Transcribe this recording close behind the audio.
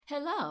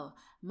Hello,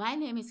 my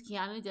name is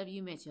Kiana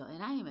W. Mitchell,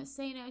 and I am a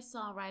singer,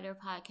 songwriter,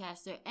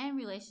 podcaster, and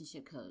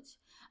relationship coach.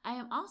 I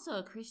am also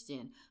a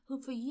Christian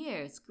who, for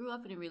years, grew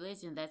up in a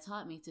religion that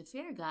taught me to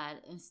fear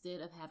God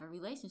instead of have a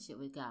relationship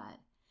with God.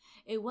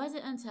 It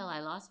wasn't until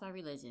I lost my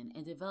religion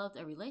and developed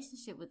a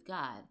relationship with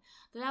God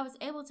that I was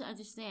able to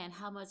understand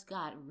how much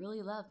God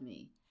really loved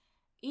me.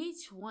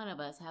 Each one of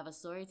us have a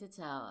story to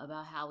tell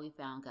about how we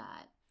found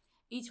God.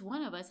 Each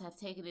one of us have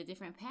taken a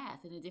different path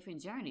and a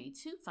different journey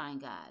to find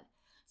God.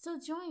 So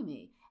join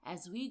me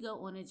as we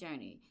go on a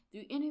journey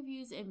through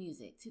interviews and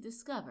music to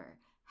discover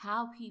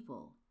how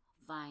people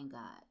find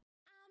God.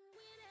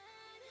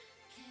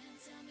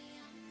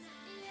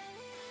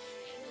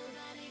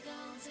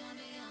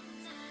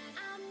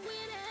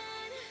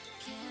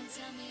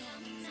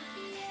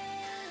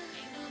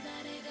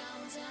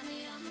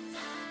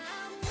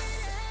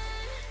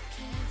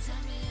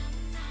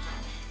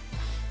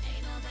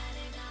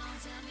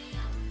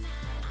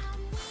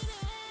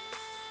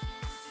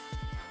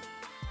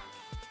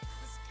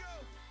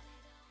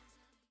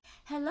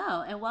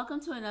 Hello, and welcome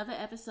to another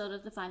episode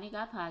of the Finding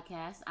God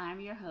podcast. I'm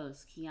your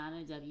host,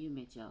 Kiana W.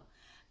 Mitchell.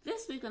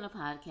 This week on the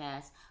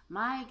podcast,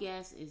 my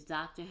guest is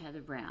Dr.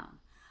 Heather Browne.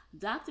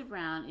 Dr.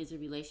 Browne is a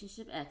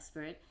relationship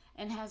expert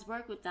and has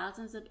worked with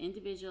thousands of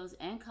individuals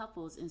and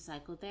couples in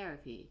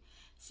psychotherapy.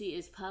 She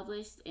is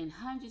published in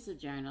hundreds of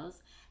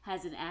journals,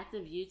 has an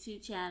active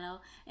YouTube channel,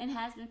 and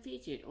has been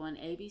featured on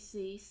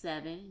ABC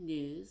 7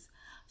 News.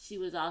 She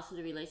was also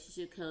the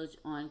relationship coach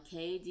on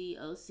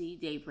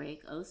KDOC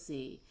Daybreak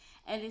OC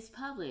and is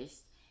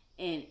published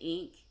in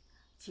Inc.,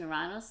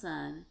 Toronto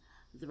Sun,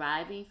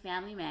 Thriving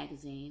Family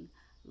Magazine,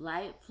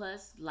 Light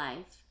Plus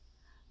Life,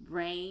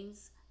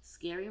 Brains,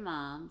 Scary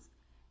Moms,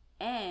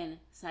 and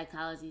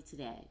Psychology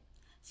Today.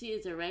 She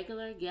is a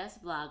regular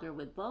guest blogger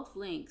with both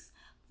links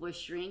for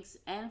shrinks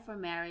and for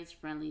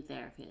marriage-friendly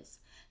therapists.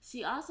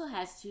 She also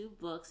has 2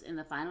 books in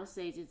the final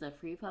stages of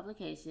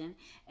pre-publication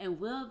and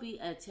will be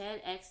a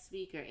TEDx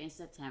speaker in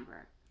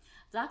September.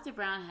 Dr.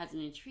 Browne has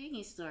an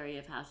intriguing story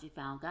of how she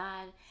found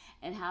God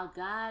and how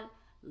God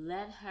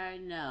let her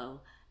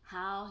know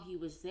how he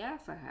was there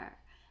for her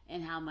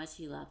and how much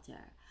he loved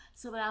her.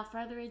 So without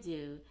further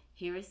ado,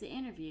 here is the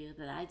interview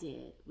that I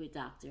did with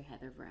Dr.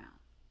 Heather Browne.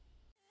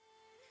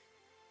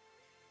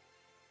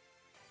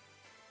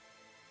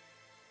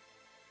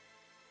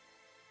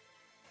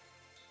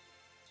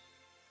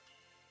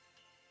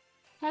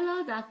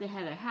 Hello, Dr.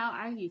 Heather. How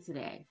are you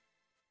today?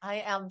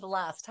 I am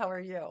blessed. How are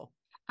you?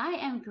 I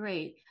am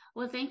great.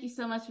 Well, thank you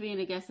so much for being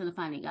a guest on the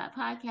Finding God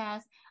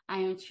podcast. I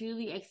am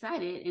truly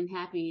excited and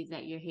happy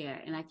that you're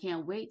here, and I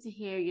can't wait to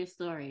hear your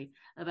story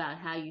about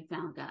how you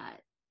found God.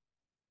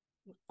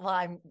 Well,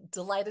 I'm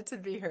delighted to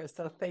be here,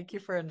 so thank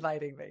you for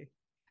inviting me.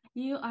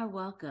 You are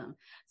welcome.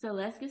 So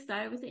let's get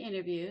started with the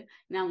interview.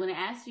 Now, I'm going to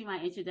ask you my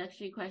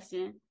introductory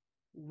question.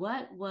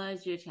 What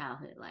was your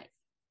childhood like?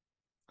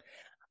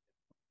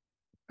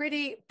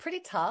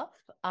 Pretty tough.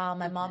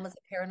 My mom was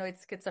a paranoid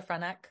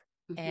schizophrenic,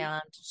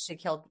 and she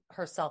killed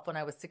herself when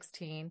I was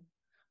 16.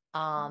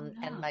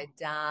 And my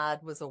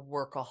dad was a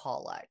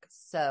workaholic.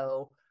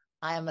 So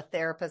I am a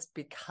therapist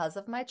because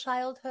of my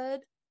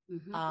childhood.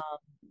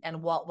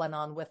 And what went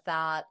on with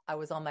that. I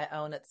was on my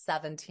own at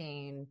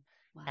 17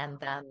 and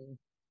then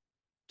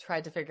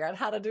tried to figure out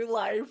how to do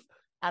life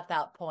at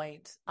that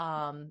point.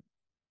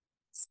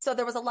 So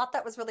there was a lot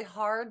that was really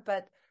hard,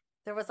 but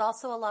there was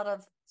also a lot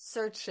of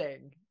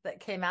searching that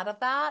came out of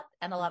that,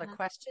 and a lot of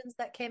questions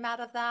that came out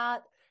of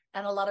that,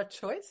 and a lot of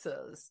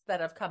choices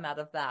that have come out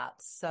of that.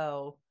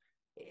 So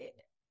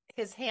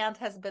his hand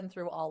has been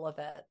through all of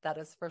it. That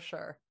is for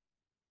sure.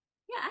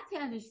 Yeah, I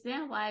can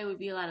understand why it would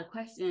be a lot of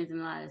questions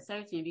and a lot of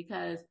searching,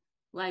 because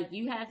like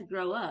you had to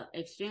grow up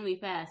extremely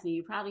fast, and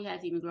you probably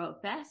had to even grow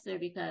up faster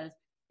because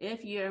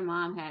if your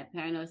mom had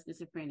paranoid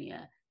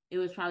schizophrenia, it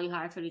was probably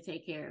hard for her to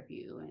take care of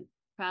you, and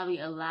probably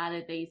a lot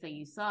of things that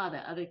you saw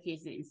that other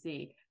kids didn't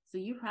see. So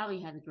you probably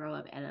had to grow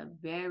up at a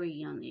very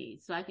young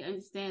age. So I can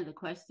understand the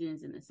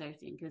questions and the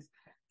searching, because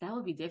that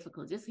would be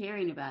difficult. Just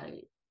hearing about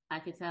it, I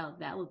could tell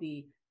that would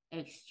be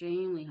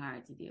extremely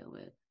hard to deal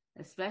with,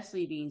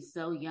 especially being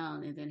so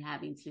young and then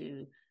having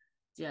to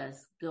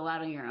just go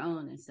out on your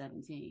own at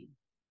 17.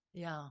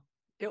 Yeah,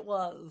 it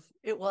was.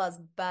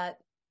 But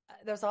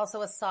there's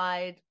also a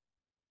side,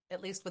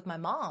 at least with my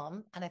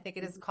mom, and I think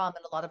it is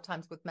common a lot of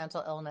times with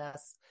mental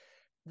illness,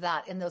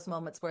 that in those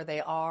moments where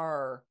they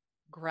are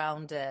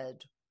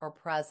grounded or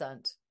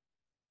present,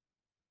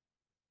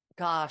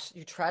 gosh,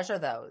 you treasure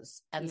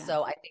those. And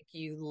so I think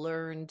you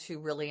learn to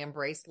really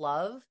embrace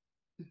love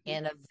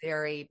in a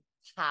very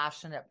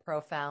passionate,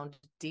 profound,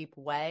 deep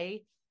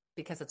way,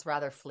 because it's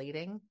rather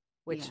fleeting,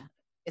 which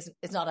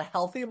is not a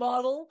healthy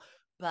model,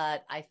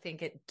 but I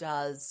think it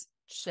does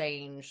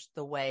change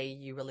the way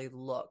you really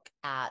look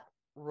at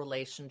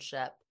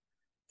relationship,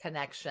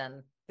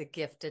 connection, the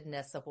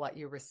giftedness of what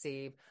you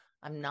receive.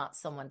 I'm not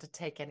someone to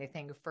take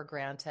anything for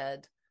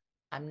granted.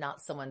 I'm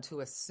not someone to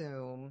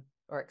assume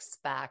or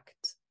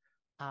expect.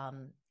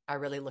 I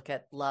really look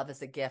at love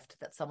as a gift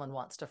that someone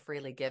wants to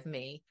freely give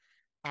me,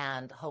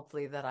 and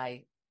hopefully that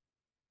I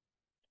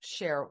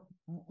share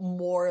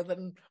more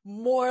than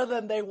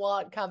they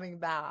want coming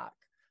back.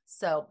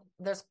 So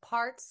there's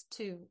parts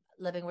to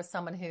living with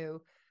someone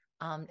who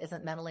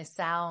isn't mentally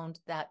sound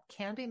that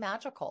can be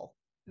magical,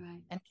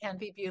 Right. and can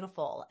be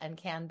beautiful and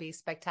can be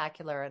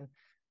spectacular. And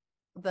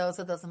those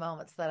are those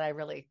moments that I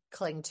really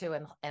cling to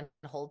and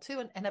hold to,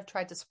 and have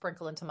tried to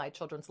sprinkle into my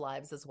children's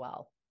lives as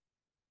well.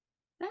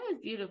 That is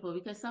beautiful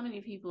because so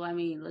many people, I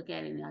mean, look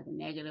at it in like a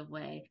negative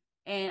way.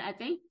 And I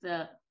think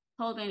the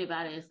whole thing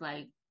about it is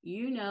like,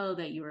 you know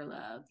that you were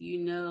loved, you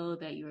know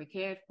that you were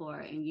cared for,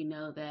 and you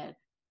know that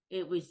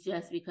it was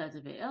just because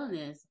of an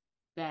illness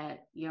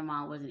that your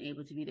mom wasn't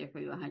able to be there for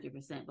you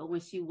 100%. But when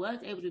she was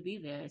able to be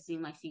there, it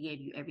seemed like she gave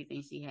you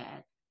everything she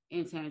had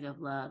in terms of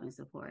love and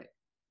support.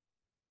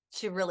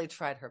 She really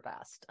tried her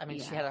best. I mean,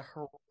 she Yeah. had a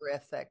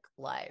horrific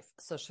life,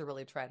 so she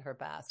really tried her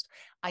best.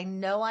 I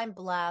know I'm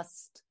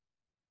blessed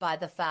by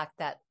the fact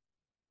that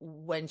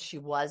when she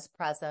was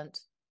present,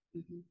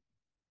 Mm-hmm.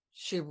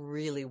 she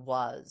really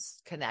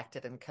was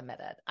connected and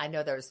committed. I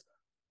know there's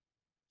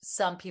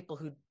some people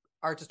who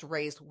are just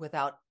raised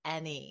without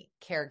any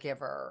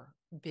caregiver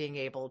being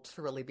able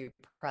to really be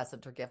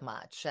present or give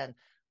much. And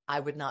I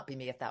would not be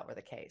me if that were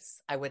the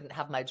case. I wouldn't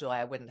have my joy.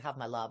 I wouldn't have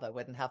my love. I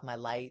wouldn't have my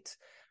light.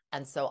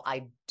 And so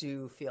I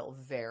do feel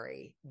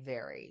very,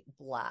 very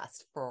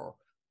blessed for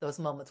those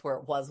moments where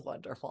it was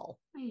wonderful.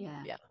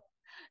 Yeah. Yeah.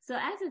 So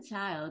as a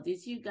child,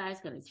 did you guys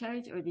go to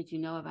church or did you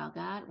know about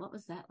God? What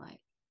was that like?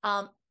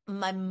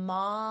 My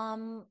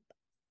mom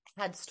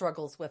had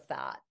struggles with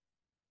that,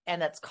 and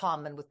that's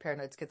common with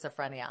paranoid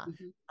schizophrenia.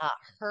 Mm-hmm. Uh,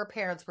 Her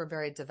parents were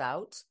very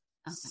devout.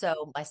 Okay.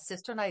 So my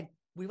sister and I,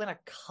 we went a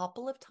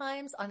couple of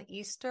times on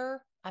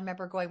Easter. I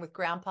remember going with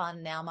Grandpa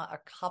and Nama a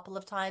couple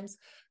of times.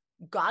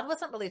 God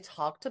wasn't really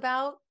talked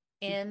about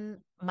in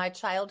my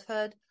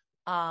childhood.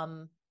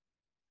 Um,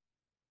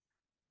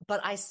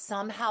 but I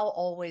somehow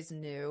always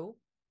knew,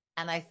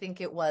 and I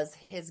think it was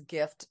his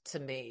gift to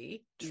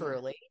me, Yeah.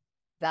 truly,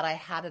 that I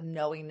had a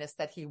knowingness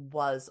that he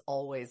was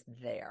always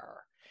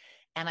there.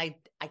 And I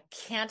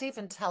can't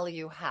even tell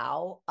you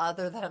how,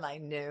 other than I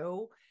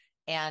knew.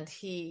 And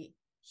he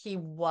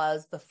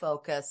was the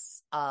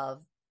focus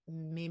of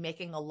me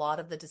making a lot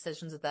of the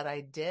decisions that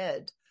I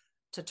did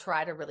to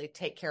try to really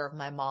take care of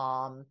my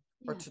mom,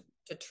 or Yeah.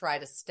 to try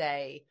to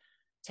stay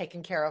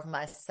taking care of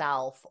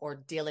myself, or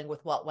dealing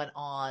with what went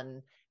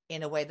on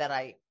in a way that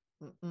I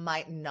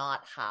might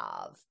not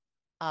have.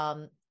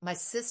 My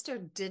sister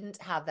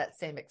didn't have that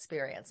same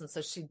experience. And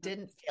so she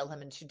didn't feel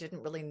him, and she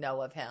didn't really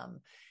know of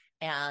him.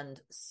 And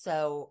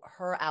so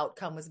her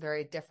outcome was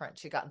very different.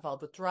 She got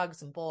involved with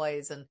drugs and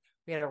boys, and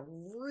we had a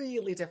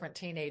really different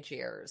teenage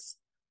years.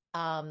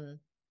 Um,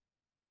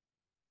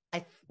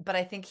 but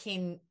I think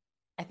he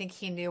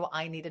knew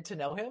I needed to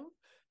know him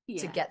to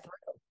Yeah. get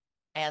through.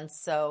 And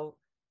so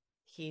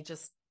he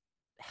just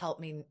helped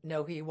me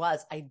know who he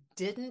was. I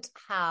didn't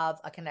have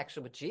a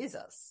connection with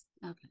Jesus.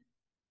 Okay.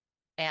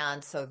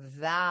 And so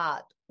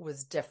that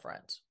was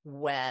different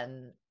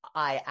when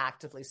I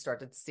actively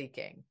started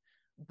seeking.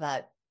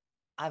 But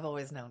I've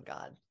always known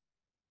God.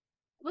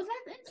 Well,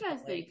 that's interesting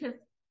Definitely. because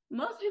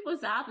most people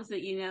it's the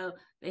opposite. You know,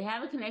 they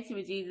have a connection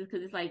with Jesus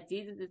because it's like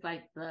Jesus is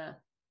like the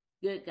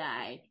good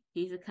guy.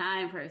 He's a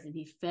kind person.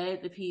 He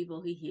fed the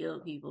people. He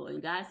healed people.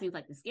 And God seems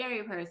like the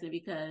scary person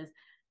because,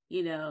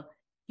 you know,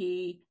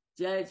 he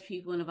judged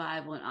people in the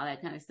Bible and all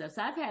that kind of stuff.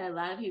 So I've had a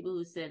lot of people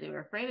who said they were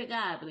afraid of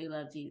God, but they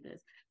love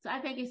Jesus. So I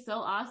think it's so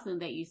awesome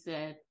that you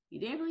said you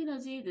didn't really know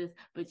Jesus,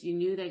 but you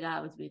knew that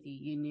God was with you.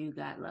 You knew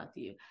God loved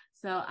you.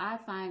 So I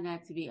find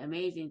that to be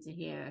amazing to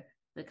hear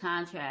the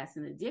contrast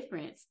and the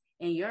difference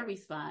in your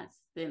response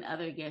than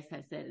other guests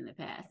have said in the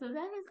past. So that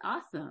is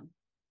awesome.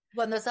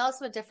 Well, and there's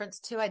also a difference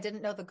too. I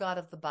didn't know the God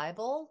of the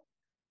Bible.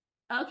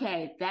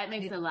 Okay, that I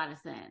makes knew, a lot of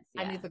sense.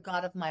 I Yeah, knew the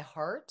God of my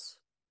heart.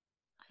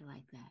 I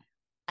like that.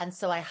 And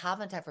so I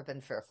haven't ever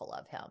been fearful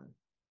of him.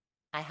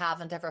 I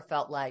haven't ever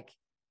felt like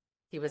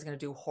he was going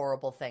to do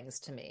horrible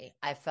things to me.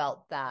 I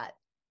felt that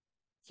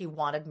he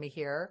wanted me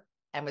here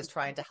and was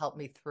trying to help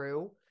me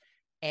through,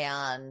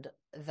 and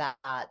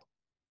that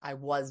I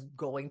was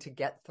going to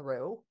get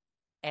through,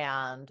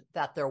 and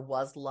that there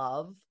was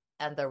love,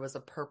 and there was a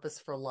purpose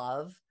for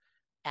love,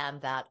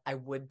 and that I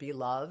would be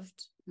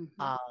loved,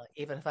 Mm-hmm.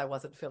 even if I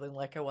wasn't feeling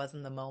like I was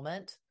in the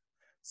moment.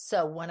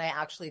 So when I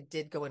actually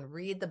did go and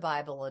read the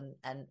Bible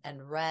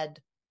and read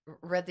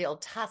the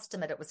Old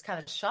Testament, it was kind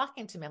of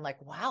shocking to me. I'm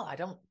like, wow,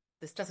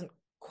 this doesn't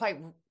quite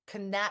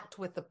connect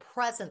with the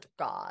present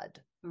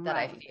God that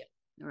I Right,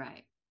 feel.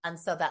 right. And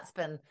so that's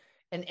been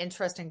an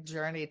interesting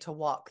journey to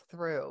walk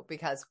through,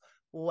 because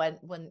when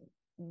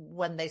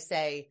when they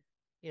say,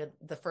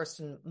 the first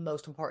and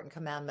most important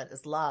commandment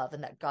is love,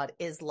 and that God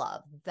is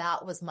love,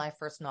 that was my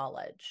first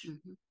knowledge.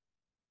 Mm-hmm.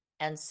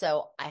 And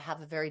so I have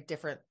a very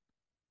different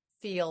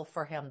feel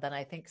for him than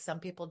I think some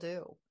people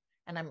do.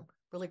 And I'm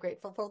really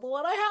grateful for the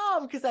one I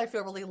have, because I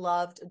feel really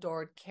loved,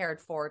 adored, cared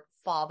for,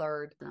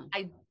 fathered. So,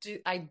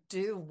 I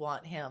do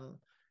want him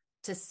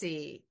to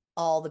see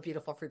all the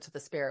beautiful fruits of the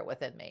spirit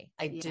within me.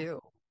 I yeah. do.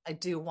 I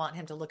do want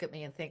him to look at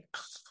me and think, "Ah,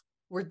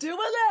 we're doing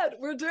it.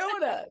 We're doing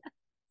it."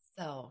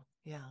 So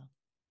Yeah.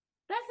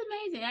 That's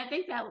amazing. I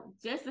think that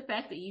just the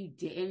fact that you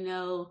didn't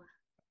know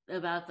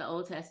about the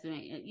Old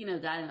Testament,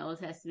 God in the Old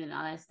Testament and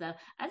all that stuff,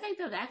 I think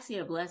that was actually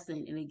a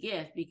blessing and a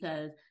gift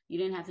because you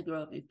didn't have to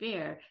grow up in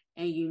fear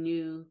and you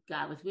knew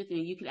God was with you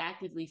and you could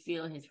actively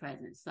feel his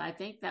presence. So I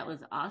think that was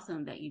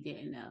awesome that you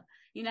didn't know.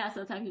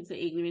 Sometimes people say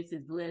ignorance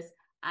is bliss.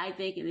 I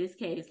think in this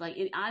case, like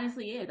it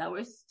honestly is. I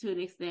wish to an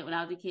extent when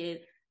I was a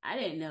kid, I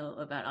didn't know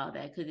about all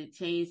that because it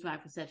changed my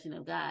perception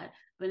of God.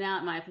 But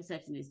now my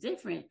perception is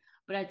different.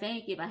 But I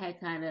think if I had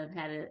kind of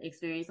had an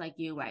experience like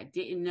you where I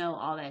didn't know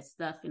all that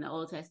stuff in the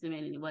Old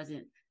Testament and it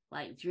wasn't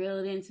like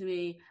drilled into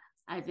me,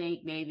 I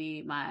think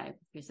maybe my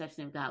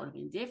perception of God would have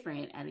been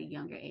different at a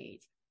younger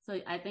age.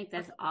 So I think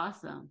that's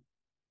awesome.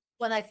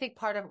 Well, I think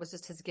part of it was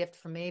just his gift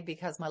for me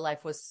because my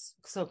life was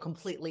so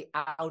completely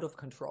out of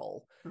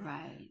control.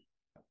 Right.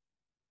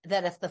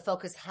 That if the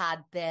focus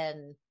had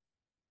been,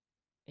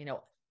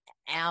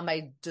 am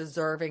I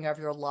deserving of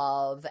your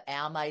love?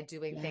 Am I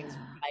doing things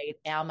right?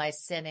 Am I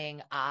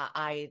sinning?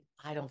 I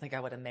don't think I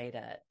would have made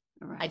it.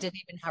 Right. I didn't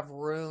even have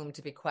room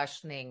to be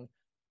questioning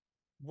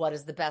what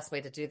is the best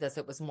way to do this.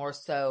 It was more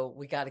so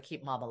we got to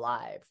keep mom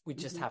alive. We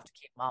just have to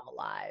keep mom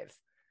alive.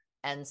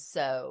 And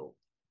so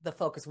the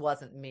focus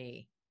wasn't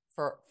me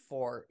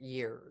for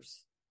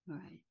years.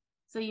 Right.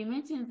 So you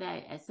mentioned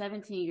that at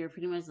 17, you're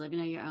pretty much living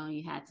on your own.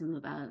 You had to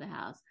move out of the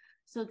house.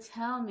 So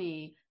tell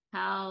me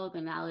how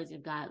the knowledge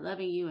of God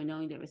loving you and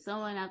knowing there was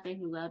someone out there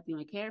who loved you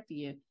and cared for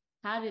you,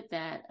 how did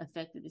that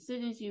affect the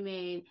decisions you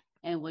made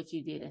and what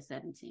you did at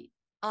 17?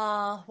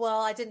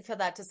 Well, I didn't feel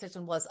that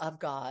decision was of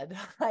God.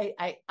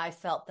 I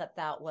felt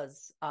that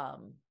was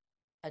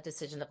a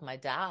decision of my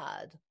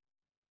dad.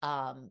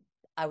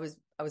 I was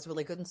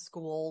really good in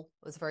school,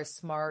 was very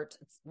smart.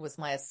 It was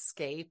my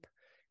escape,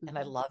 and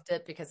I loved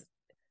it because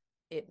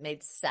it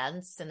made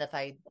sense. And if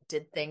I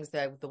did things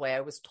the way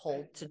I was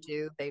told to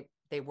do,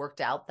 they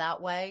worked out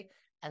that way.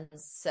 And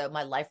so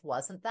my life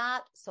wasn't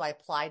that. So I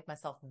applied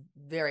myself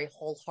very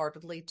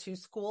wholeheartedly to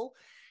school.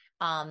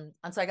 And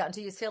so I got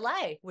into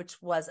UCLA,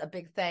 which was a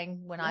big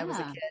thing when I was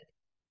a kid,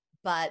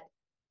 but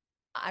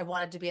I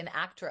wanted to be an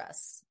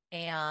actress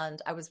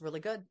and I was really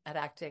good at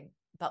acting,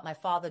 but my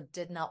father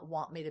did not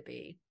want me to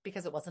be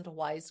because it wasn't a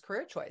wise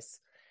career choice.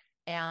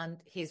 And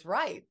he's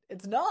right.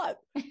 It's not.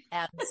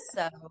 And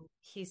so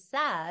he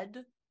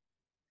said,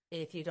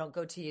 if you don't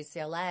go to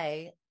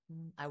UCLA,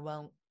 I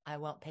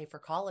won't pay for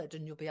college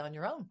and you'll be on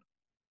your own.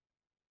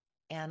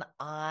 And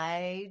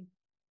I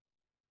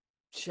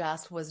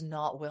just was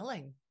not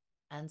willing.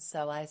 And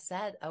so I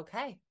said,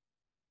 okay.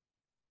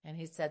 And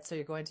he said, so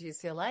you're going to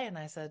UCLA? And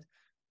I said,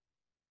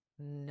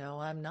 no,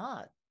 I'm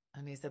not.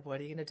 And he said,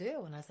 what are you going to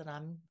do? And I said,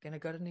 I'm going to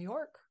go to New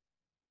York.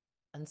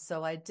 And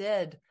so I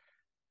did.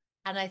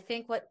 And I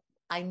think what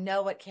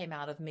came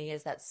out of me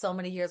is that so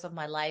many years of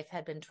my life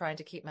had been trying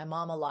to keep my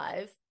mom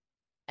alive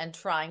and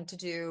trying to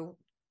do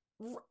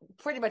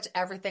pretty much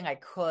everything I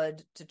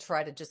could to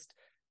try to just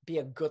be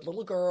a good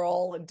little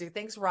girl and do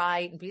things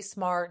right and be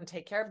smart and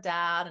take care of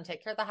dad and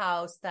take care of the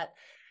house, that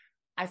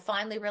I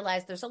finally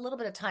realized there's a little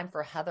bit of time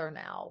for Heather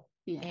now.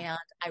 Yeah. And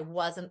I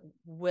wasn't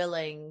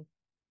willing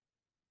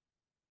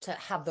to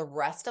have the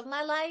rest of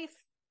my life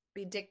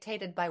be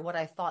dictated by what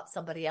I thought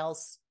somebody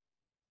else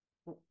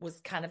was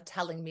kind of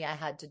telling me I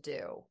had to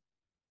do.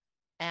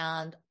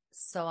 And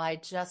so I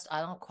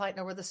don't quite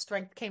know where the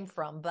strength came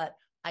from, but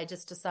I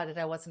just decided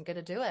I wasn't going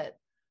to do it.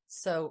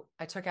 So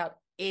I took out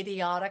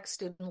idiotic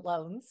student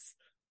loans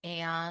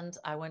and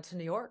I went to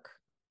New York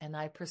and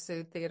I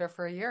pursued theater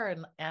for a year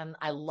and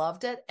I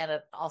loved it. And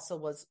it also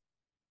was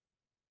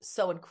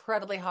so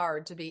incredibly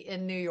hard to be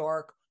in New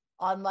York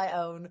on my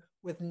own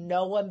with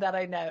no one that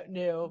I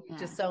knew,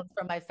 disowned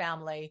from my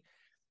family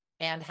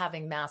and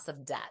having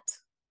massive debt.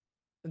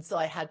 And so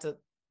I had to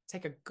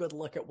take a good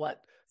look at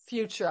what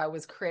future I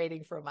was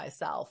creating for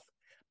myself.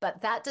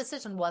 But that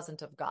decision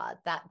wasn't of God.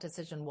 That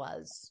decision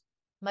was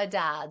my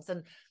dad's.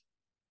 And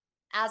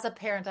as a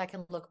parent, I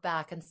can look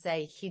back and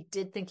say he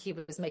did think he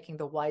was making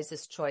the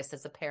wisest choice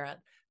as a parent.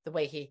 The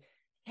way he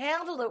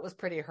handled it was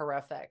pretty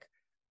horrific.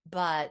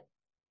 But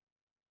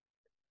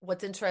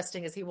what's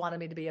interesting is he wanted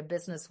me to be a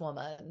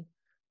businesswoman.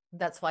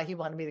 That's why he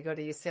wanted me to go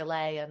to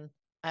UCLA, and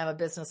I'm a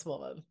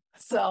businesswoman.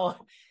 So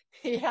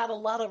he had a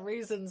lot of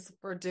reasons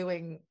for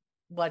doing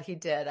what he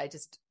did. I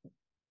just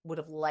would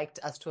have liked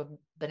us to have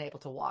been able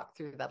to walk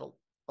through that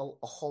a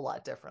whole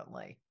lot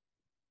differently.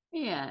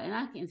 Yeah, and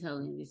I can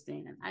totally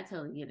understand. I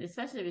totally get it,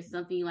 especially if it's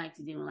something you like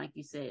to do. And like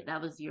you said, that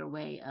was your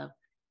way of,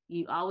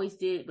 you always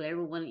did what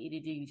everyone wanted you to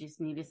do. You just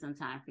needed some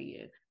time for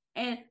you.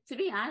 And to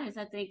be honest,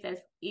 I think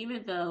that's,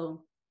 even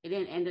though it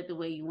didn't end up the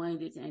way you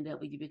wanted it to end up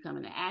with you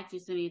becoming an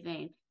actress or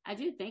anything, I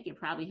do think it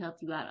probably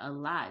helped you out a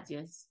lot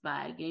just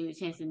by getting the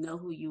chance to know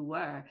who you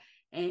were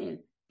and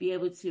be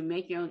able to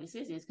make your own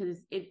decisions, because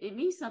it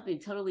means something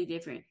totally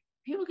different.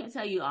 People can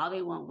tell you all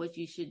they want, what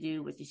you should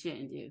do, what you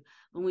shouldn't do.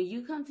 But when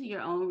you come to your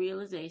own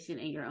realization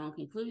and your own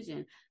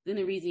conclusion, then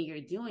the reason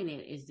you're doing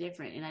it is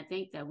different. And I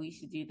think that we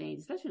should do things,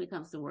 especially when it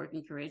comes to work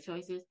and career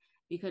choices,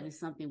 because it's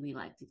something we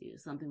like to do,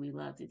 something we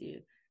love to do,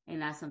 and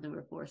not something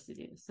we're forced to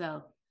do.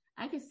 So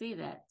I can see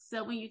that.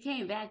 So when you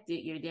came back,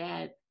 did your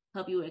dad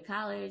help you with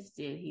college?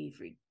 Did he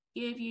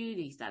forgive you?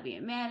 Did he stop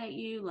being mad at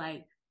you?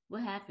 Like,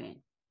 what happened?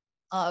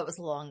 It was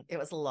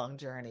a long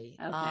journey.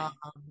 Okay.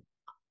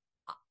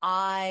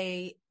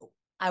 I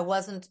I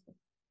wasn't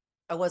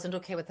I wasn't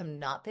okay with him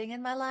not being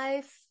in my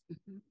life.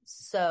 Hmm.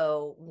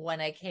 So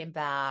when I came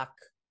back,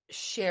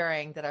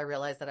 sharing that I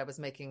realized that I was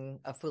making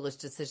a foolish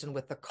decision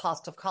with the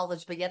cost of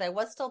college, but yet I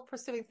was still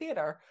pursuing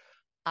theater.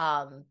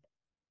 Um,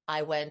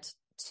 I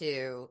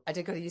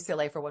did go to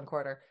UCLA for 1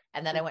 quarter,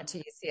 and then I went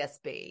Okay. to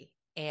UCSB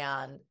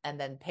and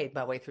then paid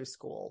my way through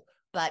school.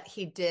 But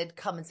he did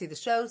come and see the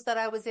shows that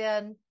I was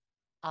in.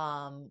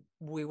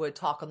 We would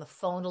talk on the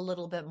phone a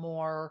little bit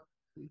more.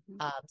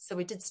 Hmm. So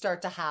we did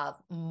start to have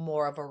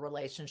more of a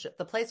relationship.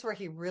 The place where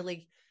he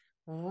really,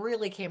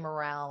 really came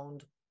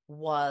around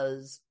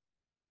was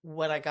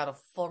when I got a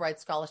full ride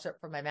scholarship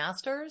for my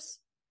master's.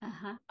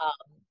 Uh-huh.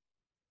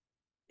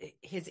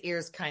 His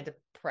ears kind of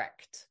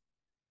pricked,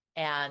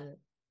 and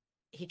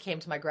he came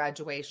to my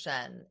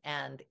graduation,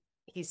 and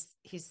he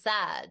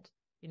said,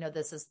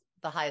 this is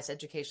the highest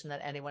education that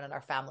anyone in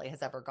our family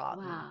has ever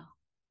gotten. Wow.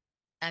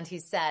 And he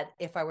said,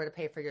 if I were to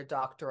pay for your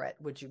doctorate,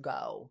 would you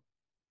go?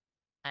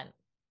 And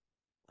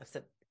I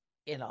said,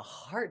 in a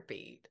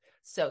heartbeat.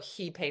 So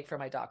he paid for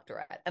my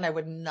doctorate, and I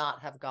would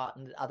not have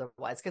gotten it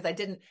otherwise, because I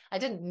didn't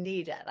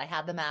need it. I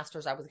had the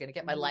master's. I was going to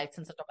get my Hmm.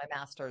 license under my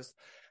master's,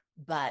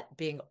 but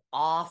being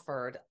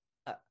offered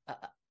a, a,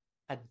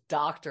 a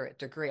doctorate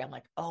degree, I'm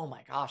like, oh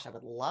my gosh, I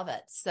would love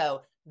it.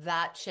 So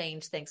that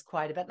changed things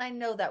quite a bit. And I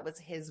know that was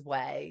his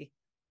way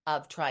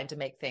of trying to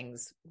make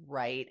things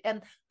right.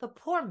 And the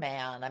poor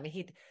man, I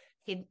mean,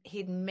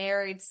 he'd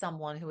married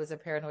someone who was a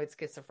paranoid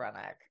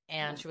schizophrenic,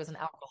 and Yeah. she was an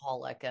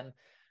alcoholic. And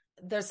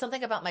there's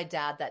something about my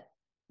dad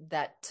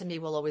that to me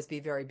will always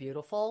be very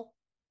beautiful.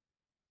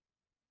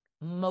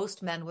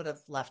 Most men would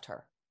have left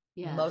her.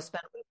 Yeah. Most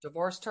men would have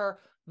divorced her.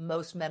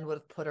 Most men would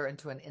have put her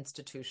into an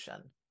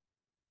institution.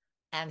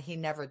 And he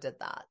never did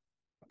that.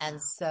 And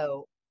Wow.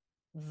 so,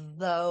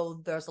 though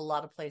there's a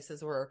lot of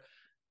places where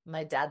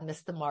my dad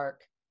missed the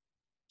mark,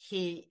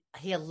 he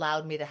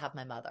allowed me to have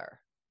my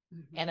mother.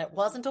 Hmm. And it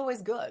wasn't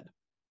always good.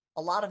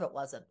 A lot of it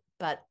wasn't,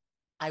 but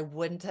I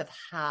wouldn't have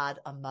had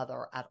a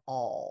mother at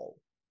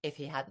all if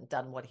he hadn't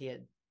done what he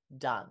had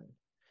done.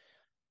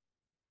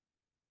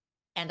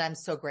 And I'm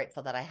so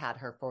grateful that I had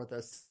her for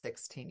those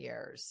 16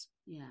 years.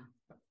 Yeah.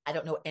 I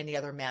don't know any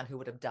other man who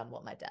would have done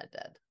what my dad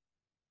did.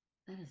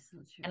 That is so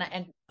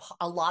And true.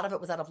 a lot of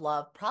it was out of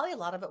love. Probably a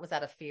lot of it was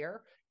out of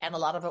fear. And a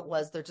lot of it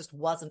was there just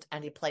wasn't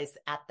any place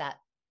at that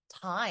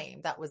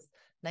time. That was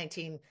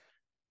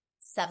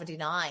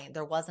 1979.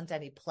 There wasn't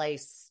any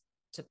place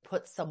to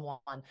put someone.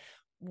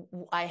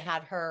 I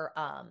had her,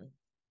 I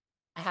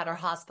had her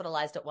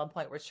hospitalized at one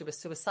point where she was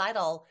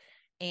suicidal,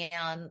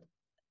 and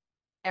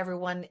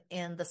everyone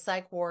in the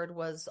psych ward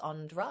was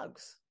on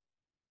drugs.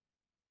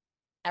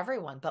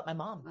 Everyone but my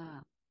mom.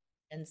 Wow.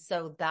 And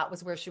so that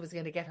was where she was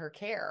going to get her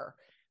care.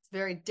 It's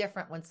very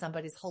different when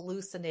somebody's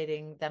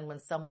hallucinating than when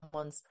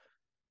someone's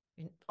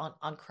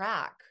on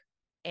crack.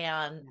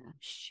 And Yeah.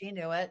 she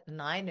knew it,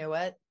 and I knew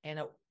it, and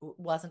it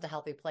wasn't a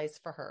healthy place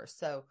for her.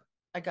 So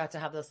I got to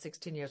have those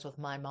 16 years with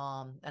my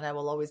mom, and I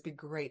will always be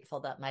grateful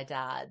that my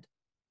dad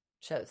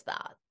chose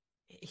that.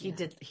 Yeah. He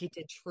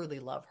did truly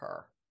love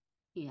her.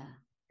 Yeah.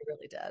 He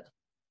really did.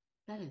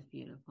 That is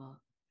beautiful.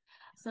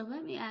 So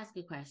let me ask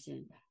a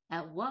question.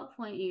 At what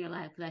point in your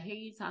life, because I hear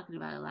you talking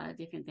about a lot of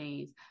different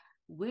things,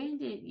 when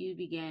did you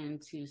begin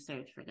to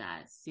search for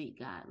God, seek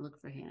God, look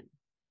for Him?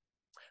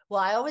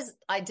 Well,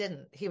 I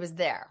didn't. He was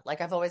there. Like,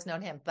 I've always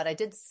known him, but I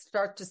did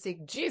start to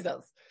seek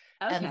Jesus.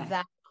 And Okay.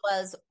 that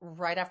was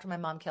right after my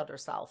mom killed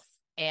herself.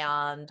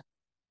 And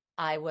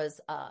I was,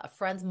 a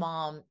friend's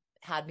mom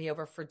had me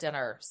over for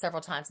dinner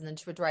several times, and then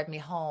she would drive me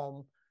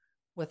home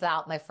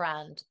without my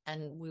friend.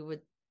 And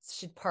we'd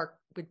park,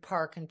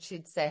 and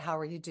she'd say, "How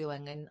are you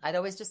doing?" And I'd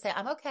always just say,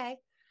 "I'm okay."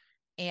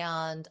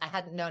 And I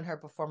hadn't known her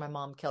before my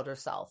mom killed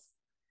herself.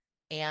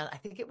 And I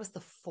think it was the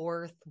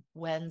fourth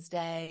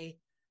Wednesday.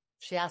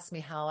 She asked me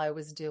how I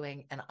was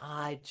doing, and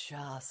I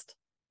just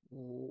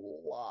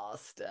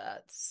lost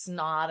it.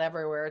 Snot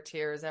everywhere,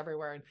 tears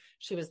everywhere. And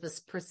she was this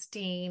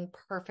pristine,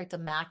 perfect,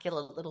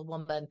 immaculate little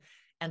woman.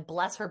 And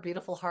bless her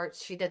beautiful heart,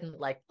 she didn't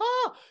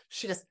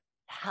she just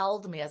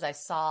held me as I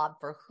sobbed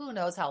for who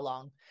knows how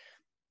long.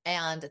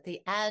 And at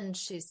the end,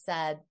 she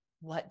said,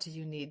 "What do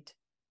you need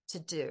to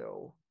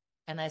do?"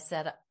 And I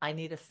said, "I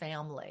need a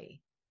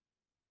family."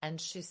 And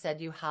she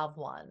said, "You have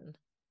one."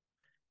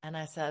 And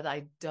I said,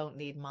 "I don't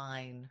need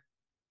mine."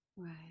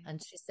 Right.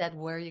 And she said,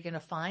 "Where are you going to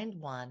find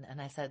one?" And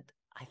I said,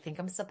 "I think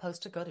I'm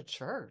supposed to go to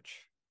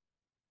church."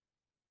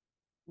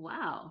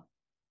 Wow.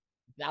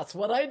 That's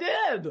what I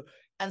did.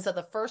 And so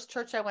the first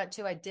church I went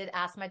to, I did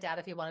ask my dad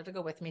if he wanted to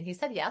go with me, and he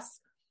said yes.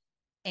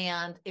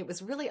 And it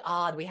was really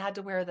odd. We had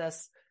to wear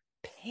this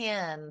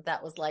pin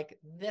that was like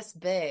this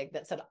big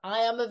that said, "I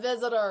am a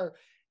visitor."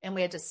 And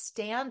we had to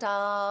stand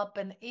up,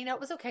 and it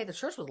was okay. The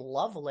church was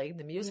lovely.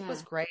 The music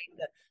was Yeah. great.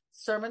 The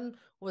sermon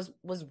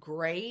was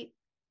great.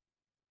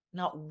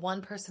 Not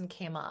one person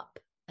came up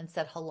and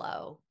said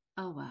hello.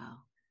 Oh, wow.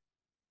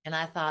 And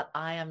I thought,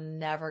 I am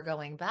never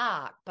going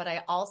back. But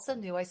I also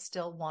knew I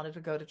still wanted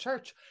to go to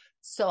church.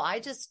 So I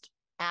just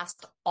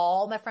asked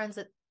all my friends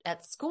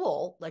at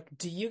school, like,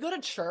 do you go to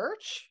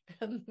church?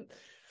 And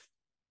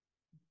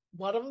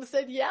one of them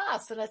said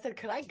yes. And I said,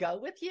 could I go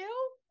with you?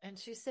 And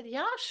she said,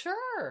 yeah,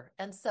 sure.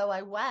 And so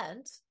I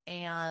went,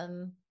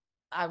 and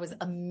I was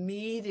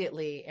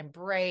immediately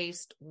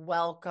embraced,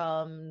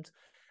 welcomed.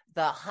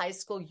 The high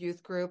school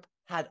youth group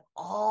had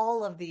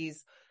all of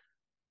these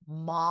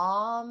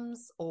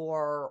moms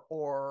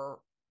or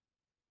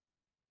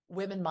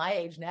women my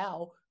age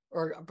now,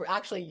 or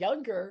actually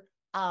younger,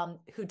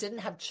 who didn't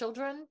have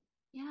children,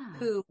 Yeah.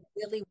 who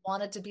really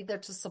wanted to be there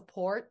to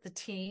support the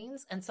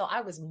teens. And so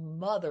I was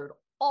mothered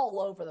all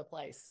over the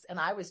place. And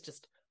I was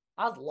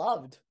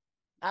loved.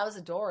 I was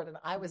adored, and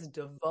I was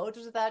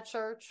devoted to that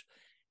church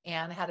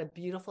and had a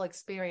beautiful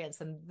experience.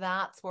 And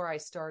that's where I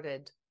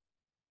started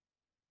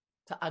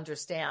to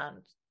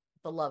understand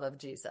the love of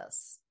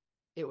Jesus.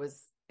 It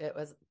was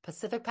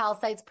Pacific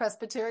Palisades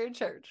Presbyterian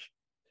Church.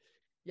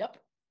 Yep.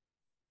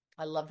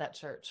 I love that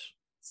church.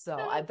 So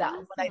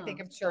Awesome. when I think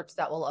of church,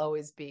 that will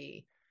always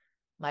be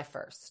my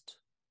first.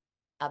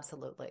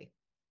 Absolutely.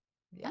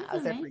 Yeah. That's I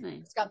was there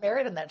amazing. got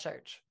married in that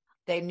church.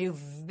 They knew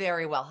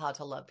very well how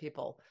to love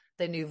people.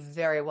 They knew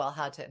very well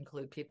how to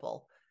include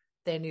people.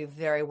 They knew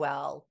very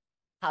well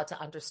how to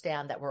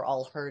understand that we're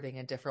all hurting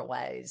in different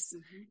ways,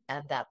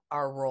 and that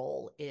our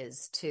role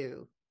is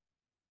to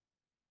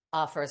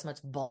offer as much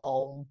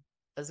balm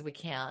as we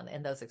can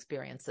in those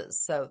experiences.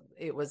 So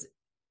it was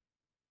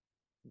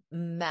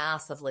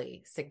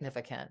massively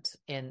significant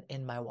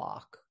in my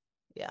walk.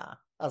 Yeah,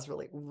 I was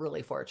really,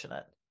 really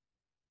fortunate.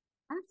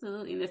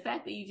 Absolutely. And the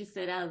fact that you just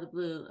said out of the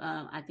blue,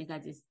 I think I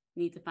just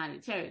need to find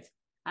a church.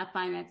 I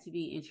find that to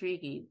be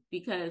intriguing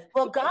because.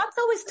 Well, God's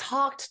always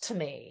talked to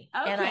me.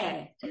 Okay. And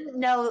I didn't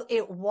know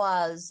it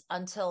was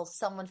until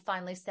someone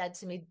finally said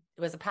to me,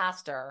 it was a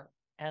pastor,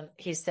 and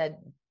he said,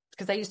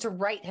 because I used to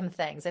write him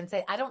things and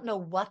say, I don't know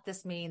what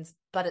this means,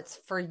 but it's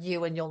for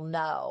you and you'll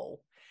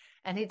know.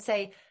 And he'd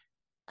say,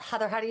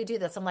 Heather, how do you do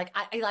this? I'm like,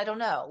 I don't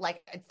know.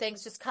 Like,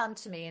 things just come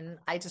to me and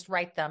I just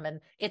write them,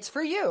 and it's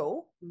for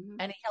you.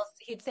 And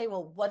he'd say,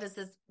 well, what does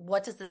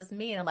this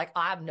mean? I'm like,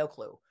 I have no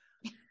clue.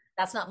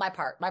 That's not my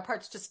part. My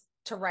part's just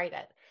to write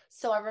it.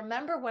 So I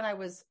remember when I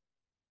was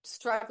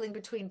struggling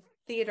between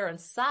theater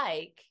and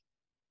psych,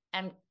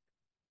 and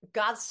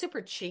God's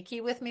super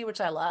cheeky with me,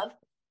 which I love.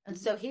 And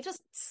so he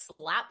just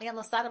slapped me on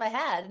the side of my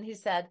head, and he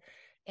said,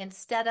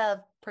 instead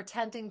of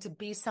pretending to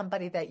be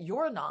somebody that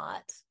you're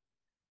not,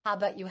 how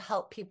about you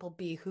help people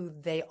be who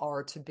they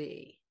are to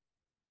be?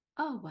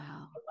 Oh, wow.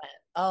 I went,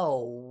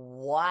 oh,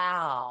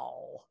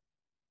 wow.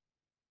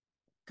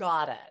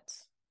 Got it.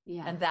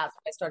 Yeah. And that's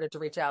when I started to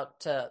reach out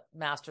to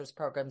master's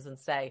programs and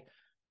say,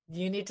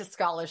 you need to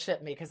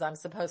scholarship me because I'm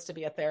supposed to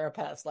be a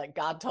therapist. Like,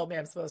 God told me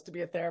I'm supposed to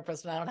be a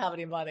therapist and I don't have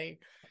any money.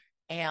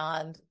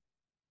 And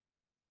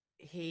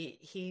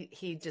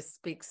he just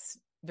speaks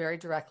very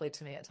directly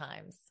to me at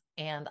times.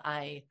 And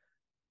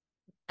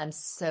I'm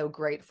so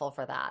grateful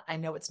for that. I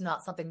know it's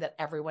not something that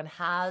everyone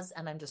has,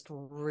 and I'm just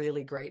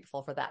really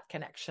grateful for that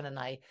connection. And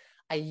I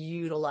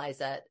utilize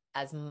it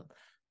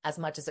as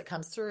much as it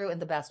comes through in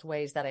the best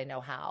ways that I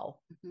know how.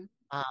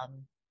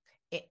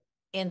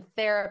 In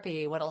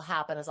therapy, what'll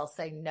happen is I'll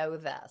say, know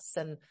this.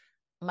 And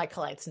my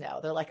clients know.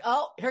 They're like,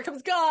 oh, here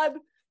comes God.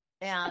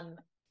 And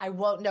I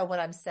won't know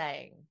what I'm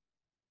saying.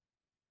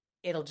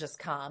 It'll just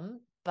come,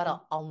 but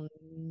I'll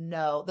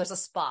know there's a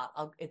spot.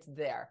 It's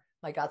there.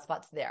 My God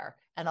spot's there,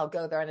 and I'll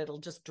go there, and it'll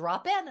just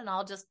drop in, and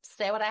I'll just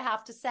say what I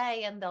have to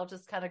say, and they'll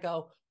just kind of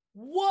go,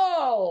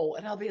 whoa.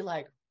 And I'll be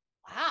like,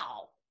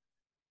 wow.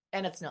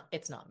 And it's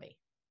not me.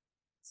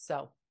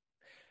 So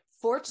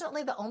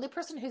fortunately, the only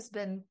person who's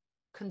been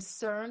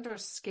concerned or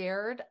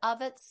scared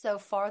of it so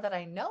far that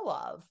I know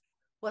of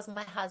was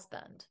my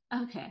husband.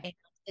 Okay. And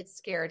it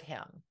scared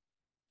him.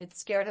 It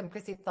scared him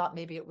because he thought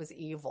maybe it was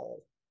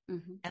evil.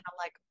 And I'm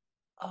like,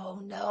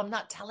 oh no, I'm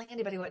not telling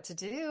anybody what to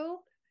do.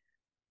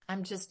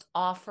 I'm just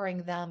offering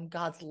them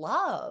God's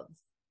love.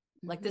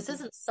 Like, this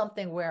isn't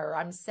something where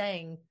I'm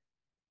saying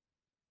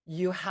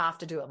you have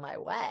to do it my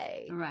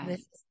way. Right.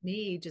 This is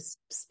me just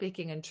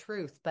speaking in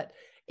truth, but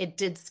it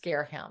did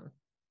scare him.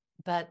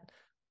 But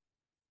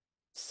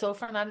so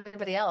far, not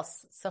anybody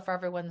else. So far,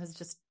 everyone has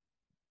just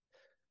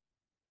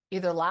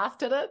either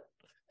laughed at it,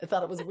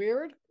 thought it was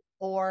weird,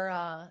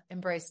 or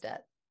embraced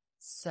it.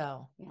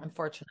 So I'm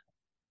fortunate.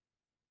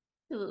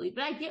 Absolutely.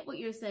 But I get what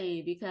you're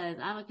saying because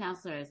I'm a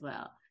counselor as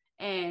well.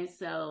 And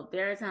so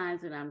there are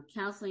times when I'm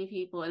counseling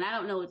people and I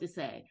don't know what to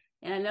say.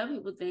 And I know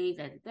people think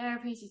that the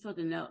therapist, you're supposed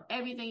to know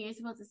everything you're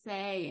supposed to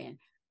say,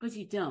 but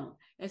you don't,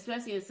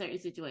 especially in certain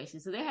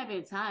situations. So there have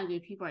been times when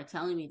people are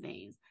telling me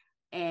things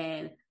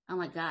and I'm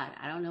like, God,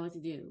 I don't know what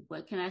to do.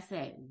 What can I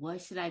say?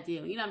 What should I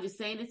do? I'm just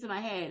saying this in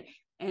my head.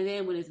 And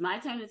then when it's my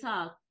turn to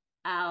talk,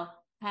 I'll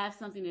have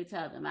something to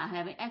tell them. I'll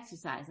have an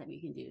exercise that we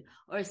can do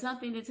or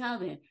something to tell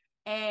them.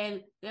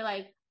 And they're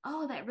like,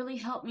 oh, that really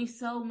helped me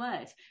so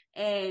much.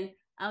 And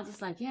I was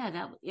just like, yeah,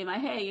 that in my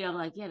head, I'm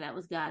like, yeah, that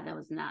was God. That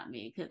was not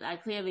me. Cause I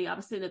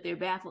was sitting up there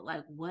baffled,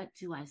 like, what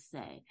do I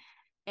say?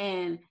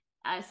 And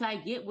so I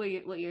get what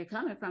you're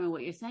coming from and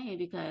what you're saying,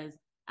 because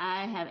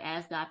I have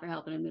asked God for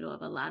help in the middle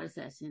of a lot of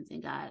sessions,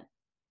 and God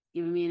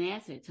given me an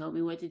answer, told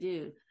me what to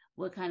do,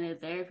 what kind of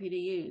therapy to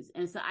use.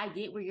 And so I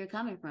get where you're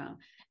coming from.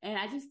 And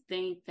I just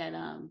think that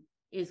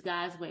it's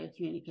God's way of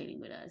communicating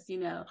with us,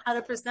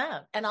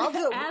 100%. And I'll do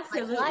it with my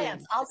Absolutely.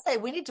 clients. I'll say,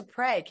 we need to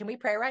pray. Can we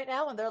pray right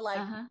now? And they're like,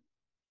 Uh-huh.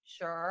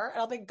 sure.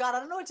 And I'll be, God, I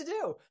don't know what to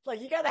do.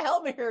 Like, you got to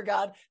help me here,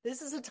 God.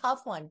 This is a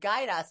tough one.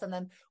 Guide us. And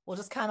then we'll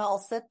just kind of all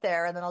sit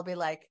there, and then I'll be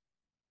like,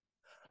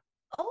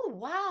 oh,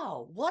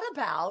 wow, what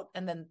about?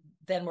 And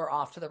then we're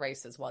off to the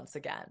races once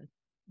again.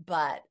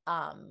 But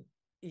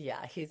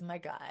yeah, he's my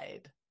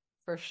guide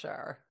for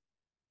sure.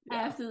 I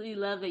Yeah. absolutely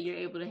love that you're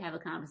able to have a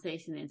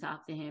conversation and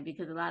talk to him,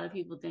 because a lot of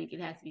people think it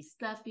has to be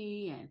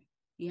stuffy and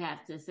you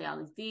have to say all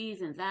these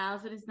these and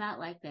thous, but it's not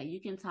like that.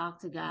 You can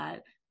talk to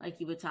God like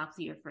you would talk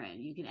to your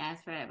friend. You can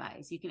ask for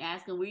advice. You can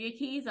ask him where your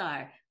keys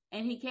are,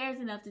 and he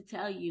cares enough to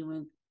tell you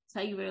and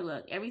tell you where to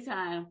look. Every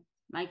time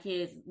my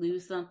kids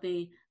lose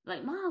something,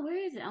 like, Mom, where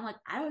is it? I'm like,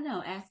 I don't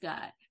know. Ask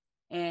God.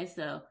 And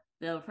so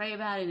they'll pray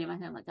about it, and in my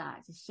head, I'm like, God,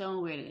 just show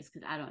them where it is,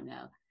 because I don't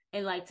know.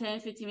 And like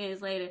 10, 15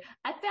 minutes later,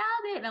 I found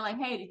it. And I'm like,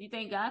 hey, did you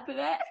thank God for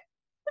that?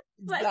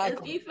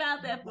 Like, he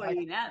found that for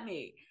you, not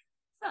me.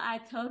 So I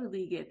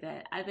totally get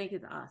that. I think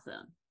it's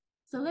awesome.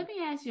 So let me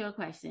ask you a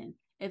question.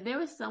 If there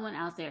was someone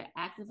out there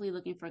actively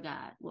looking for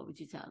God, what would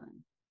you tell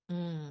them?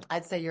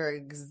 I'd say you're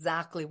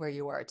exactly where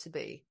you are to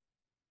be.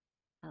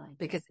 I like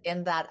because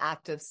in that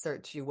active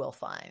search, you will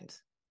find.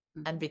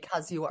 Mm-hmm. And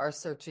because you are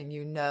searching,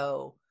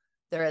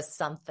 there is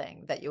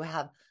something that you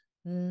have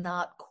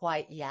not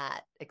quite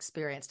yet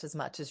experienced as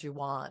much as you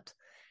want.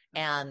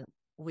 And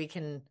we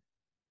can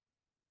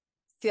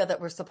feel that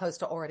we're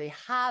supposed to already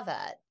have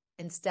it,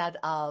 instead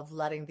of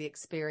letting the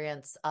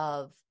experience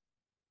of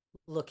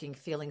looking,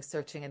 feeling,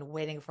 searching, and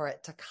waiting for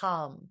it to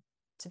come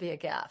to be a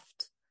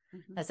gift.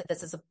 Mm-hmm. I said,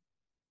 this is a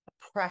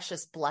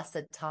precious,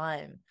 blessed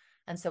time.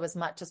 And so as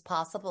much as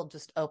possible,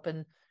 just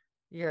open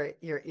your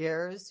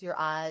ears, your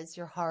eyes,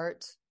 your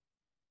heart,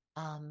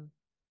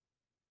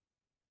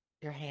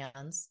 your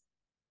hands,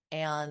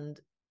 and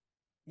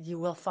you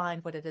will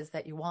find what it is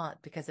that you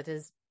want, because it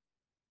is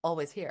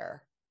always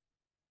here.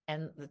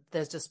 And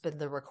there's just been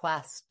the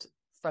request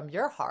from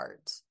your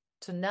heart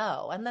to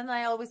know. And then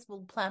I always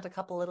will plant a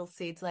couple little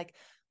seeds, like,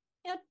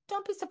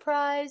 don't be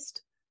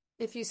surprised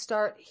if you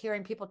start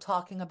hearing people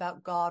talking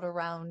about God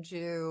around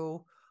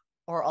you,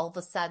 or all of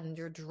a sudden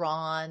you're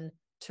drawn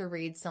to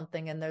read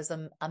something and there's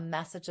a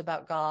message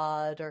about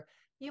God, or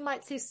you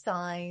might see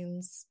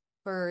signs,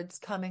 birds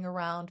coming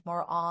around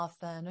more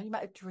often, or you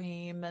might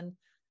dream, and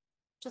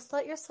just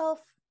let yourself,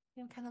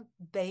 kind of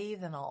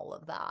bathe in all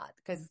of that,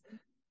 because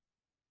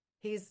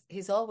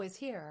he's always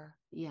here.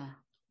 Yeah,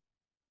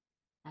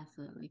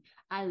 absolutely.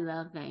 I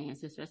love that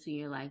answer, especially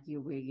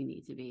you're where you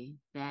need to be.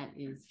 That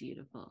is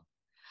beautiful.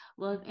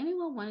 Well, if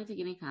anyone wanted to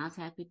get in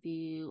contact with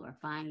you or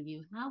find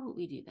you, how would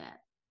we do that?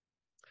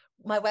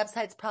 My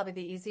website's probably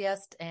the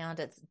easiest, and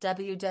it's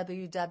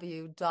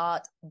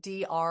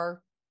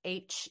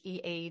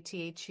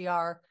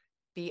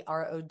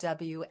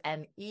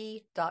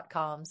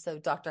www.drheatherbrowne.com. So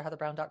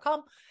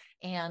drheatherbrowne.com.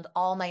 And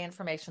all my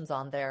information's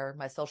on there,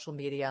 my social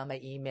media, my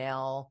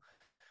email,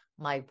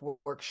 my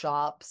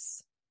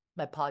workshops,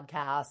 my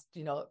podcast,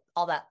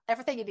 all that.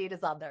 Everything you need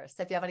is on there.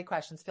 So if you have any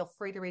questions, feel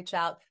free to reach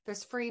out.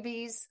 There's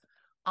freebies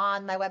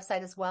on my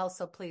website as well.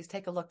 So please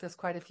take a look. There's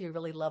quite a few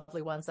really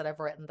lovely ones that I've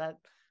written that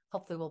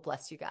hopefully will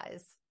bless you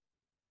guys.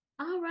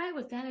 All right.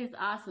 Well, that is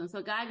awesome.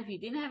 So guys, if you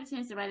didn't have a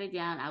chance to write it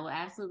down, I will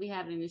absolutely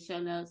have it in the show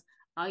notes.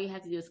 All you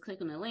have to do is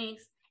click on the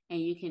links, and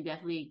you can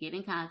definitely get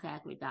in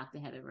contact with Dr.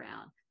 Heather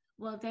Browne.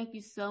 Well, thank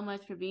you so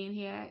much for being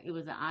here. It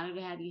was an honor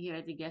to have you here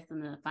as a guest on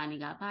the Finding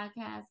God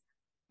podcast.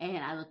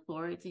 And I look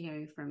forward to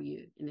hearing from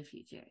you in the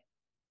future.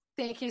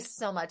 Thank you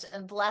so much.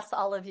 And bless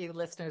all of you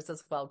listeners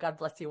as well. God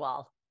bless you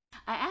all.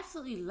 I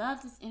absolutely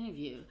love this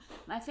interview.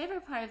 My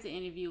favorite part of the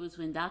interview was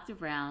when Dr.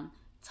 Browne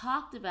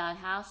talked about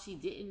how she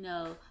didn't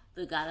know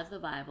the God of the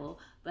Bible,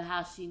 but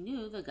how she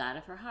knew the God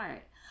of her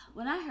heart.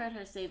 When I heard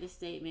her say this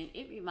statement,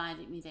 it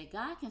reminded me that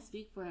God can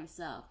speak for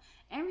himself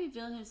and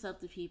reveal himself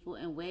to people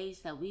in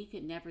ways that we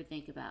could never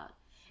think about.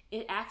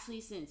 It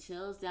actually sent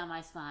chills down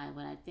my spine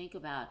when I think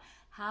about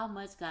how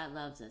much God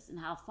loves us and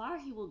how far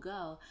he will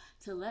go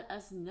to let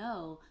us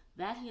know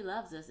that he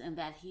loves us and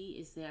that he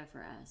is there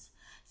for us.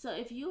 So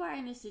if you are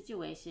in a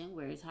situation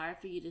where it's hard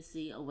for you to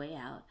see a way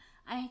out,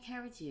 I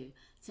encourage you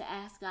to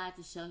ask God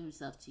to show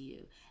himself to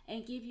you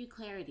and give you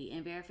clarity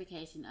and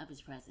verification of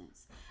his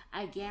presence.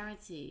 I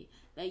guarantee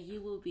that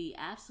you will be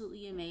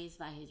absolutely amazed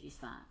by his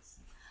response.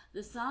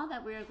 The song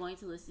that we are going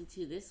to listen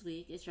to this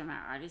week is from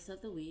our Artist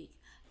of the Week,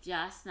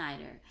 Josh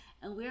Snyder,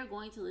 and we are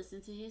going to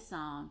listen to his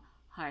song,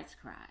 Heart's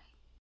Cry.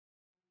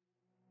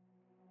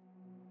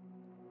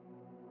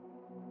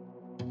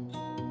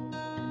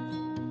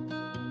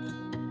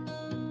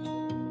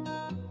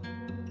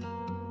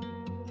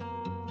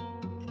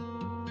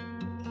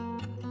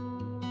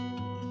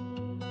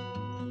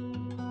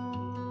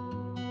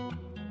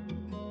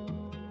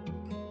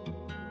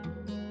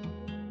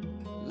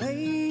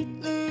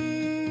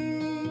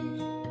 Lately,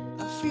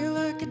 I feel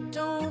like I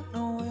don't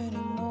know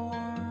anymore.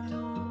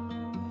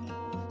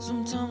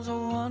 Sometimes I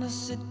wanna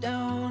sit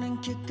down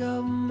and kick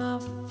up my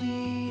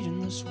feet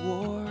in this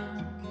war.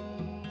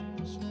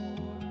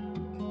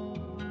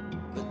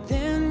 But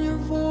then your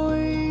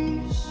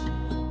voice,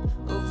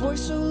 a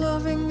voice so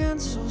loving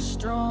and so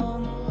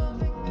strong,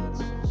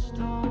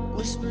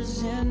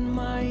 whispers in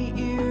my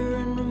ear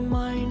and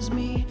reminds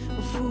me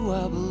of who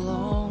I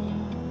belong.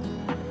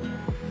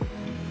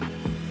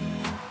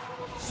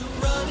 So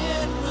run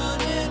in,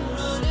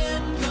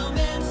 come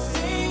and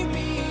save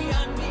me.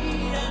 I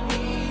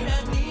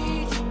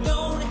need you.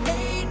 Don't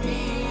hate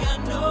me. I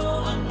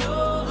know I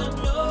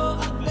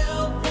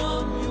fell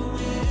from your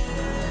will.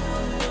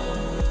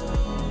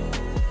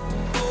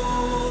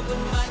 Oh,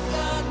 but my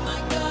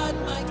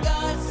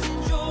God,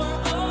 send your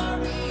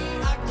army.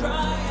 I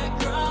cry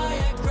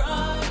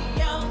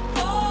out,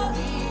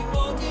 holy,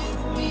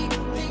 forgive me,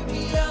 pick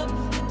me up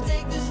and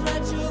take this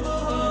wretch of a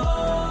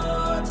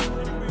heart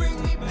and bring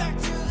me back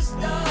to the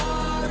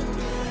start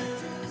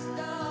again.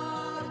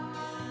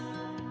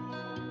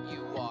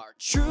 You are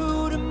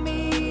true to me.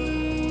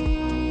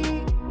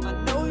 I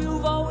know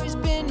you've always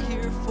been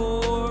here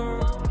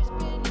for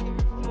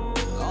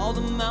all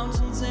the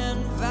mountains and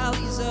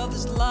valleys of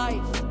this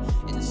life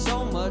and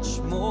so much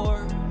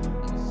more.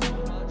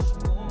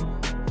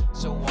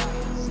 So why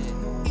is it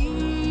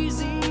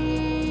easy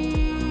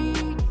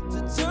to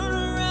turn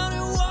around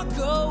and walk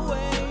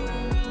away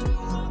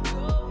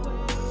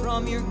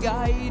from your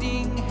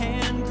guiding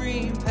hand,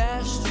 green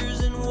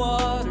pastures and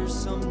waters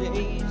some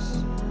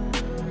days?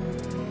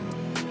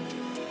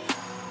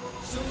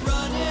 So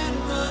run in,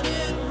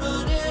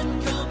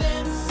 come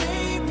and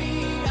save me.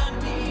 I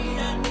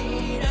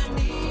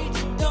need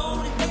you.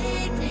 Don't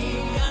hate me.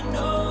 I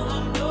know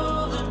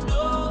I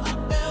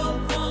fell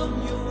from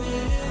your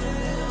will.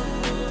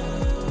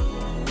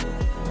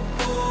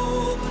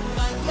 Oh, but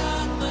my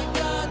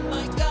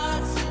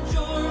God, send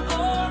your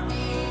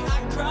army. I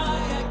cry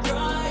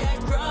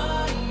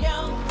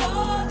out,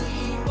 holy,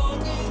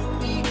 forgive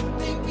me,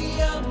 pick me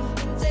up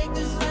and take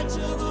this wretch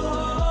of a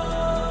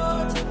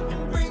heart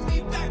and bring me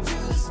back to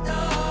the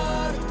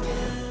start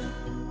again.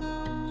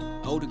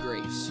 Oh, to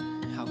grace,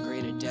 how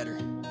great a debtor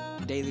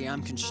daily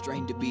I'm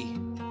constrained to be.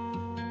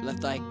 Let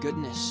thy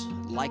goodness,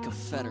 like a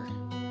fetter,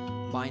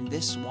 bind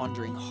this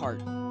wandering heart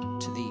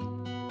to thee.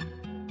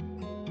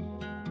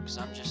 'Cause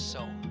I'm just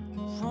so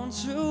prone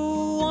to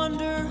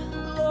wander,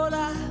 Lord,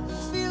 I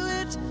feel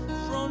it.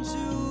 Prone to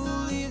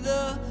leave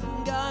the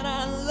God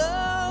I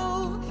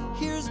love.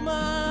 Here's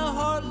my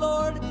heart,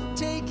 Lord,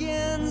 take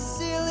and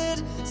seal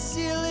it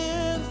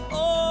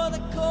for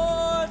the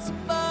courts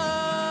above.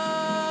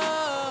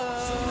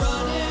 So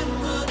run in,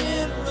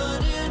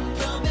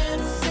 come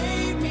and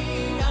save me.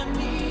 I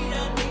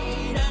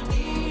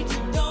need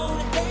you.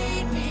 Don't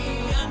hate me.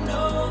 I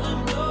know I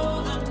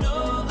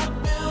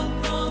fell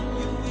from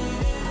your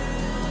will.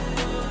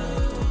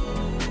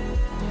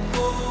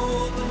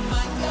 Oh, but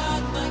my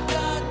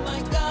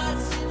God,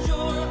 send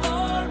your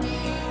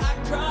army. I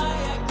cry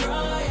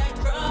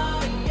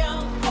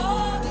out,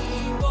 holy,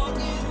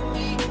 forgive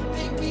me,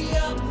 pick me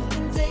up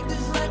and take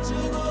this wretch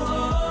of a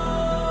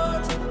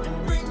heart and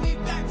bring me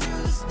back to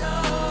the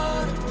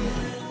start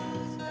again.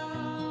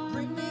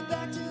 Bring me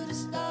back to the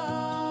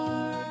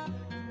start.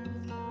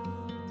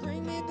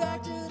 Bring me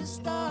back to the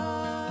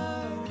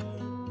start.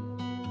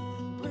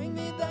 Bring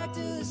me back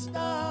to the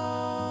start.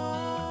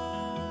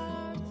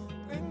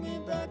 Bring me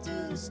back to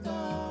the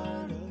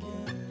start again.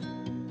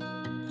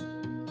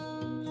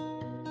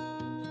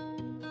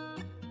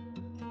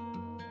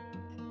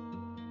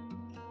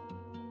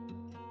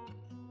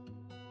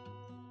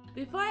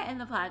 Before I end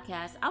the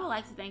podcast, I would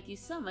like to thank you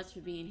so much for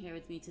being here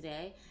with me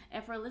today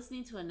and for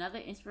listening to another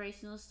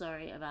inspirational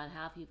story about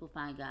how people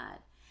find God.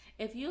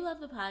 If you love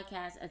the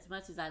podcast as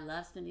much as I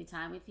love spending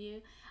time with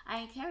you, I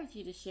encourage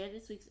you to share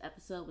this week's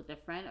episode with a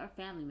friend or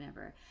family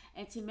member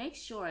and to make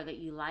sure that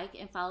you like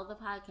and follow the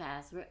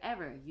podcast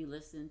wherever you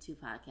listen to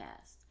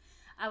podcasts.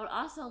 I would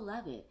also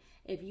love it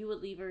if you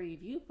would leave a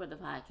review for the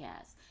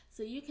podcast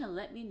so you can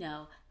let me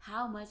know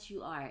how much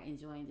you are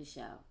enjoying the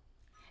show.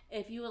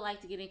 If you would like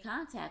to get in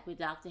contact with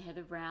Dr.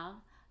 Heather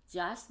Browne,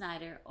 Josh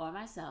Snyder, or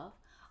myself,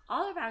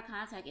 all of our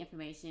contact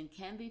information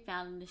can be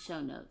found in the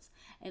show notes,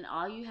 and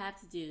all you have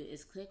to do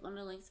is click on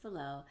the links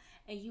below,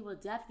 and you will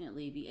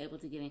definitely be able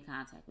to get in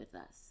contact with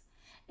us.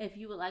 If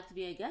you would like to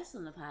be a guest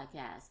on the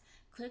podcast,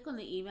 click on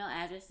the email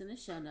address in the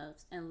show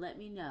notes and let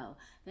me know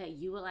that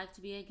you would like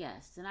to be a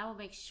guest, and I will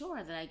make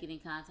sure that I get in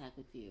contact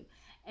with you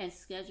and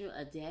schedule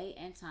a day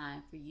and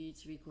time for you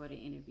to record an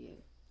interview.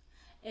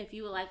 If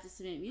you would like to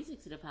submit music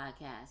to the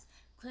podcast,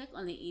 click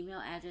on the email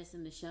address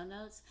in the show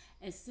notes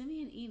and send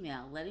me an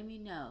email letting me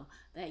know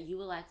that you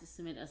would like to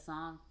submit a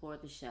song for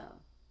the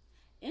show.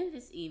 In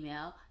this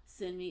email,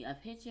 send me a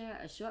picture,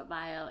 a short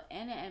bio,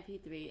 and an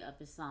MP3 of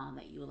the song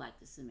that you would like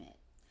to submit.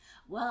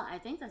 Well, I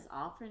think that's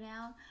all for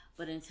now,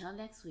 but until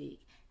next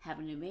week, have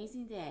an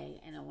amazing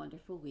day and a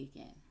wonderful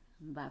weekend.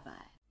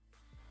 Bye-bye.